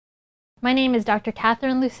My name is Dr.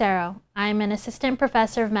 Catherine Lucero. I'm an assistant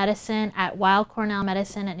professor of medicine at Weill Cornell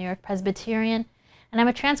Medicine at New York Presbyterian, and I'm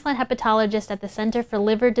a transplant hepatologist at the Center for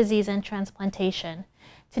Liver Disease and Transplantation.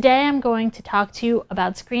 Today I'm going to talk to you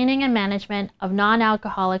about screening and management of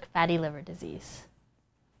non-alcoholic fatty liver disease.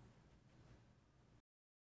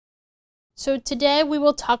 So today we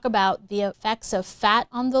will talk about the effects of fat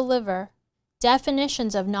on the liver,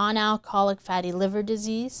 definitions of non-alcoholic fatty liver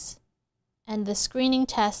disease, and the screening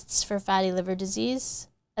tests for fatty liver disease,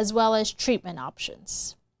 as well as treatment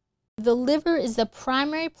options. The liver is the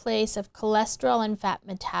primary place of cholesterol and fat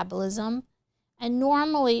metabolism, and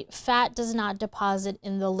normally fat does not deposit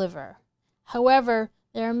in the liver. However,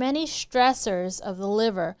 there are many stressors of the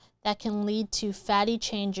liver that can lead to fatty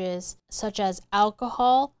changes such as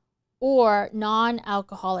alcohol or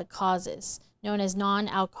non-alcoholic causes, known as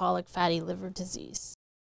non-alcoholic fatty liver disease.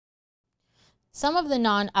 Some of the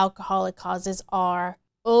non-alcoholic causes are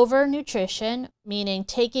overnutrition, meaning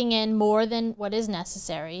taking in more than what is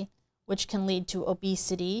necessary, which can lead to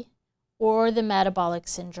obesity or the metabolic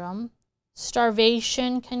syndrome.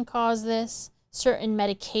 Starvation can cause this, certain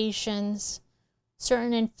medications,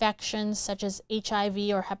 certain infections such as HIV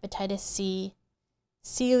or hepatitis C.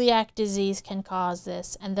 Celiac disease can cause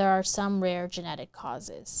this, and there are some rare genetic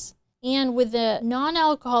causes. And with the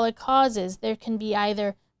non-alcoholic causes, there can be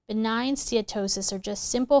either benign steatosis or just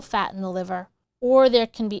simple fat in the liver, or there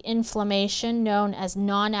can be inflammation known as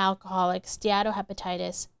non-alcoholic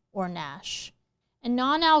steatohepatitis or NASH. And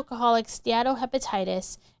non-alcoholic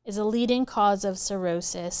steatohepatitis is a leading cause of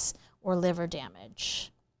cirrhosis or liver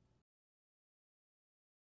damage.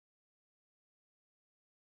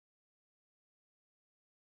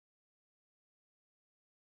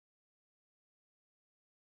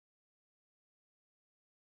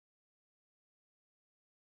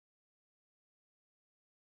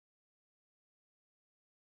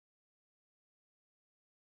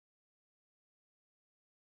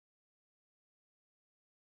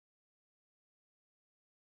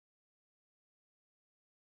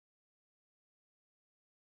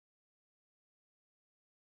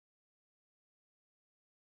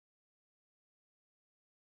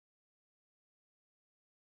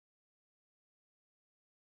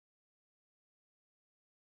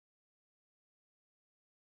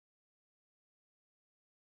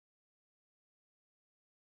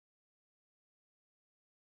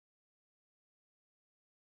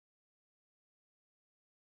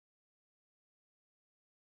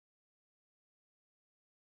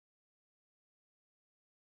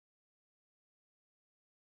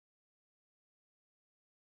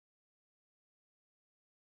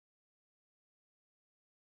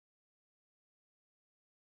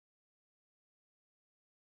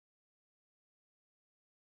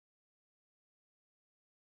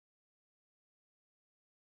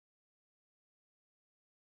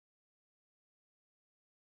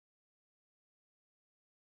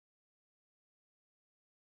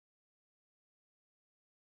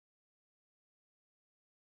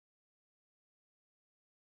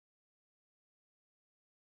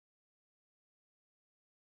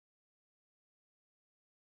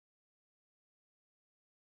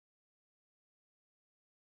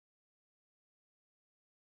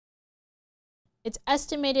 It's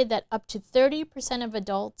estimated that up to 30% of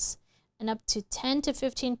adults and up to 10 to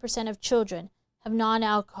 15% of children have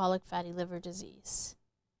non-alcoholic fatty liver disease.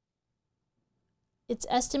 It's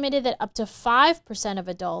estimated that up to 5% of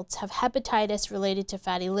adults have hepatitis related to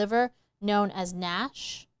fatty liver, known as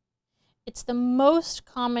NASH. It's the most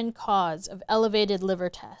common cause of elevated liver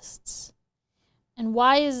tests. And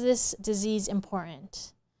why is this disease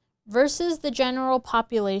important? Versus the general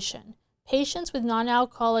population, patients with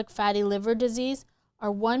non-alcoholic fatty liver disease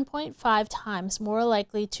are 1.5 times more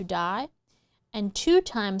likely to die and 2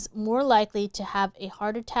 times more likely to have a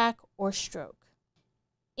heart attack or stroke.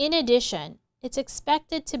 In addition, it's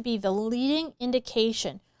expected to be the leading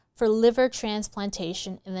indication for liver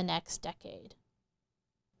transplantation in the next decade.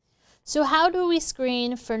 So how do we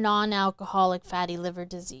screen for non-alcoholic fatty liver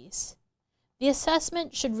disease? The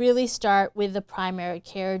assessment should really start with the primary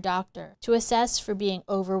care doctor to assess for being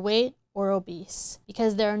overweight or obese,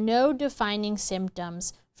 because there are no defining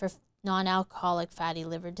symptoms for non-alcoholic fatty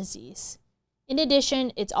liver disease. In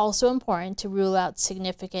addition, it's also important to rule out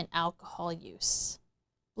significant alcohol use.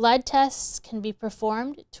 Blood tests can be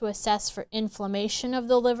performed to assess for inflammation of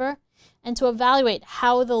the liver and to evaluate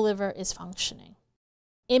how the liver is functioning.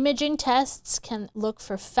 Imaging tests can look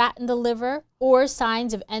for fat in the liver or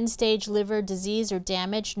signs of end-stage liver disease or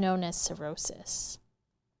damage known as cirrhosis.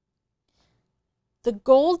 The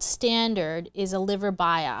gold standard is a liver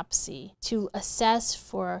biopsy to assess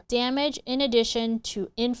for damage in addition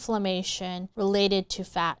to inflammation related to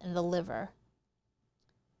fat in the liver.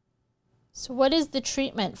 So what is the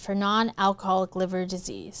treatment for non-alcoholic liver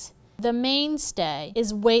disease? The mainstay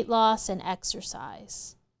is weight loss and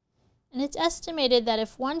exercise. And it's estimated that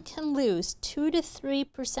if one can lose 2 to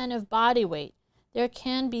 3% of body weight, there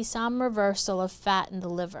can be some reversal of fat in the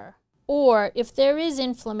liver. Or if there is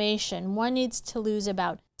inflammation, one needs to lose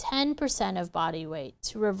about 10% of body weight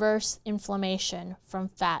to reverse inflammation from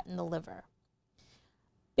fat in the liver.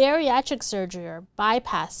 Bariatric surgery or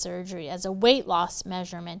bypass surgery as a weight loss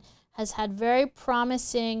measurement has had very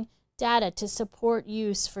promising data to support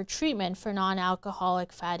use for treatment for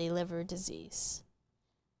non-alcoholic fatty liver disease.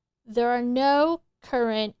 There are no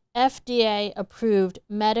current FDA-approved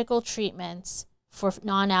medical treatments for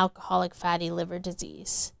non-alcoholic fatty liver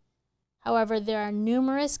disease. However, there are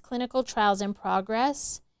numerous clinical trials in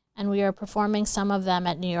progress, and we are performing some of them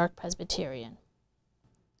at New York Presbyterian.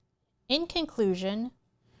 In conclusion,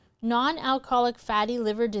 non-alcoholic fatty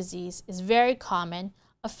liver disease is very common,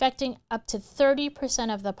 affecting up to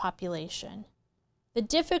 30% of the population. The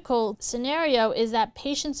difficult scenario is that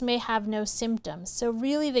patients may have no symptoms, so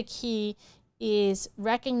really the key is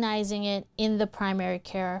recognizing it in the primary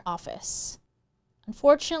care office.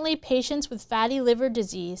 Unfortunately, patients with fatty liver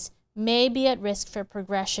disease may be at risk for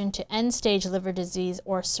progression to end-stage liver disease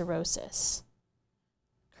or cirrhosis.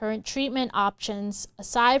 Current treatment options,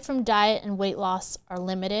 aside from diet and weight loss, are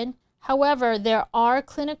limited. However, there are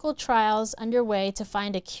clinical trials underway to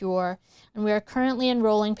find a cure, and we are currently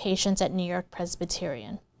enrolling patients at New York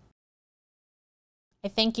Presbyterian. I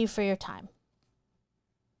thank you for your time.